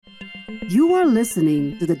You are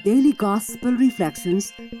listening to the Daily Gospel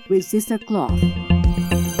Reflections with Sister Cloth.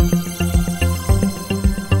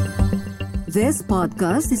 This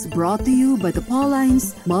podcast is brought to you by the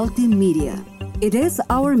Paulines Multimedia. It is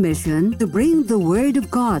our mission to bring the Word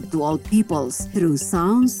of God to all peoples through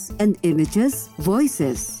sounds and images,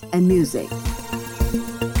 voices, and music.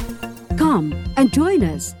 Come and join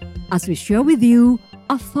us as we share with you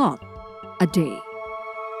a thought a day.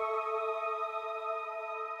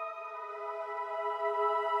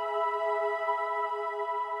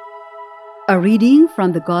 A reading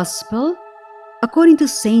from the Gospel according to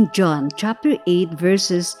St. John chapter 8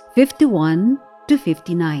 verses 51 to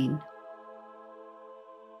 59.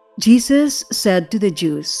 Jesus said to the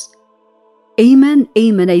Jews, "Amen,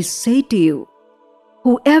 amen, I say to you,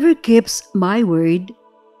 whoever keeps my word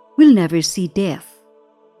will never see death."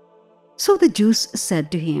 So the Jews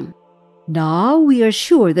said to him, "Now we are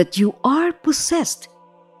sure that you are possessed.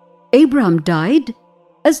 Abraham died,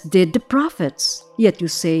 as did the prophets, yet you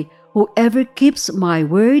say, whoever keeps my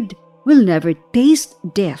word will never taste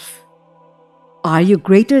death. Are you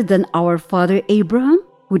greater than our father Abraham,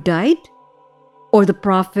 who died? Or the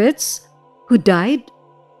prophets who died?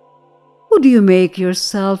 Who do you make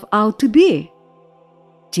yourself out to be?"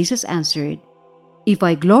 Jesus answered, "If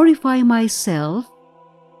I glorify myself,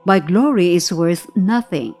 my glory is worth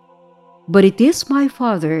nothing. But it is my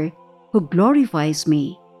Father who glorifies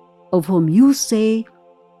me, of whom you say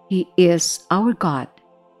he is our God.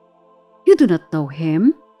 You do not know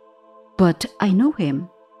him, but I know him.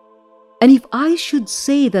 And if I should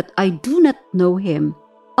say that I do not know him,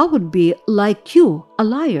 I would be like you, a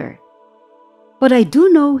liar. But I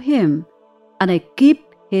do know him, and I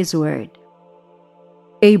keep his word.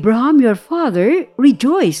 Abraham, your father,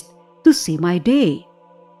 rejoiced to see my day.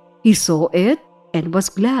 He saw it and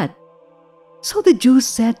was glad." So the Jews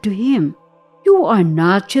said to him, "You are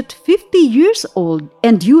not yet 50 years old,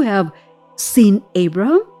 and you have seen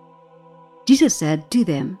Abraham?" Jesus said to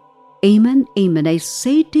them, "Amen, amen, I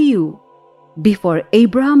say to you, before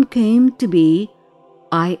Abraham came to be,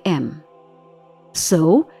 I am."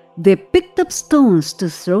 So they picked up stones to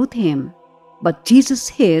throw at him, but Jesus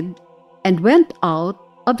hid and went out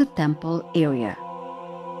of the temple area.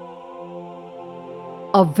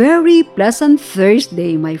 A very pleasant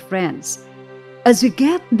Thursday, my friends. As we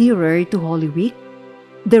get nearer to Holy Week,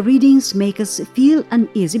 the readings make us feel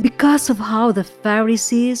uneasy because of how the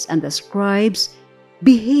Pharisees and the scribes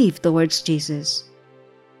behave towards Jesus.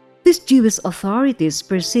 These Jewish authorities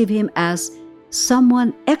perceive him as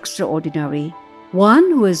someone extraordinary,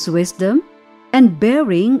 one who has wisdom and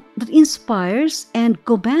bearing that inspires and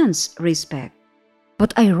commands respect.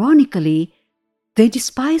 But ironically, they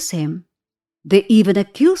despise him. They even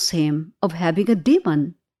accuse him of having a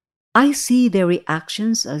demon. I see their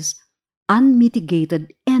reactions as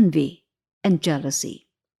unmitigated envy and jealousy.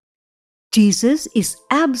 Jesus is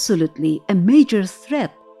absolutely a major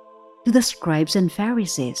threat to the scribes and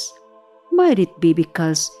Pharisees. Might it be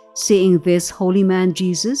because seeing this holy man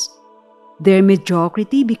Jesus, their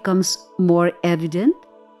mediocrity becomes more evident,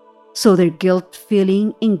 so their guilt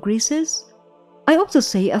feeling increases? I also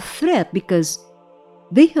say a threat because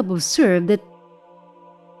they have observed that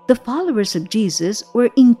the followers of Jesus were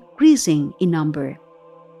increasing in number.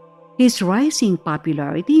 His rising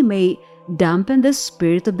popularity may dampen the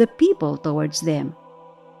spirit of the people towards them.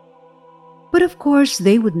 But of course,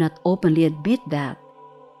 they would not openly admit that.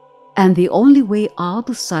 And the only way out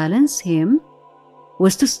to silence him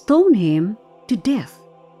was to stone him to death,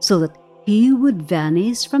 so that he would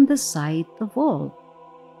vanish from the sight of all.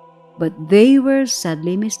 But they were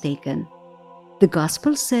sadly mistaken. The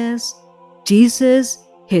Gospel says Jesus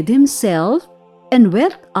hid himself and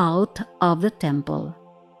went out of the temple.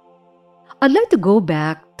 I'd like to go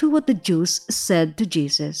back to what the Jews said to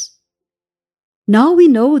Jesus. "Now we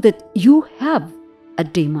know that you have a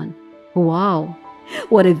demon." Wow,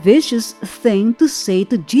 what a vicious thing to say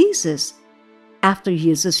to Jesus after he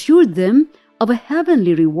has assured them of a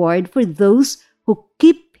heavenly reward for those who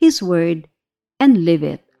keep his word and live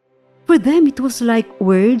it. For them, it was like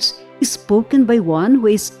words spoken by one who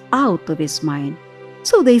is out of his mind.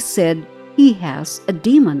 So they said he has a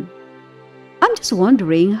demon. I'm just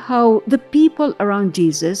wondering how the people around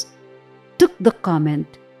Jesus took the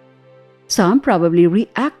comment. Some probably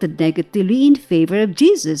reacted negatively in favor of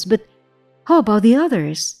Jesus, but how about the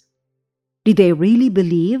others? Did they really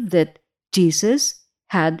believe that Jesus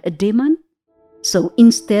had a demon? So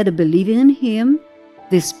instead of believing in him,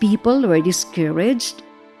 these people were discouraged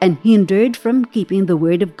and hindered from keeping the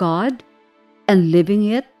word of God and living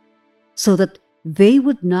it so that they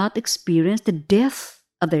would not experience the death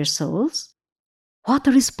of their souls? What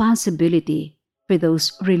a responsibility for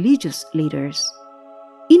those religious leaders.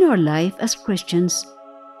 In our life as Christians,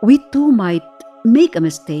 we too might make a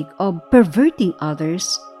mistake of perverting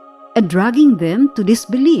others and dragging them to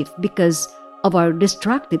disbelief because of our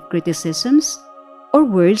destructive criticisms or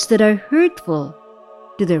words that are hurtful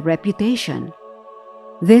to their reputation.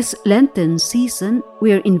 This Lenten season,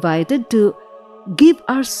 we are invited to give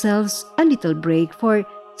ourselves a little break for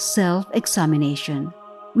self-examination.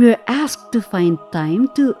 We are asked to find time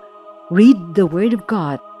to read the Word of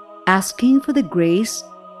God, asking for the grace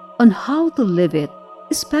on how to live it,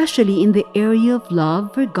 especially in the area of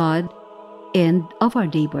love for God and of our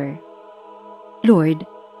neighbor. Lord,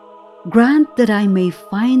 grant that I may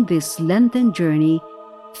find this Lenten journey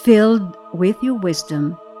filled with your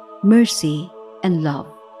wisdom, mercy, and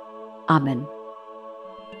love. Amen.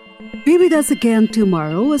 Be with us again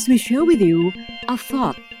tomorrow as we share with you a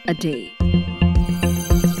thought a day.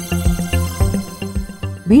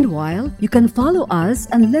 Meanwhile, you can follow us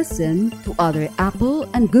and listen to other Apple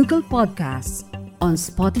and Google podcasts on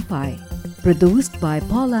Spotify, produced by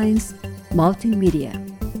Paulines Multimedia.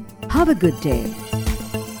 Have a good day.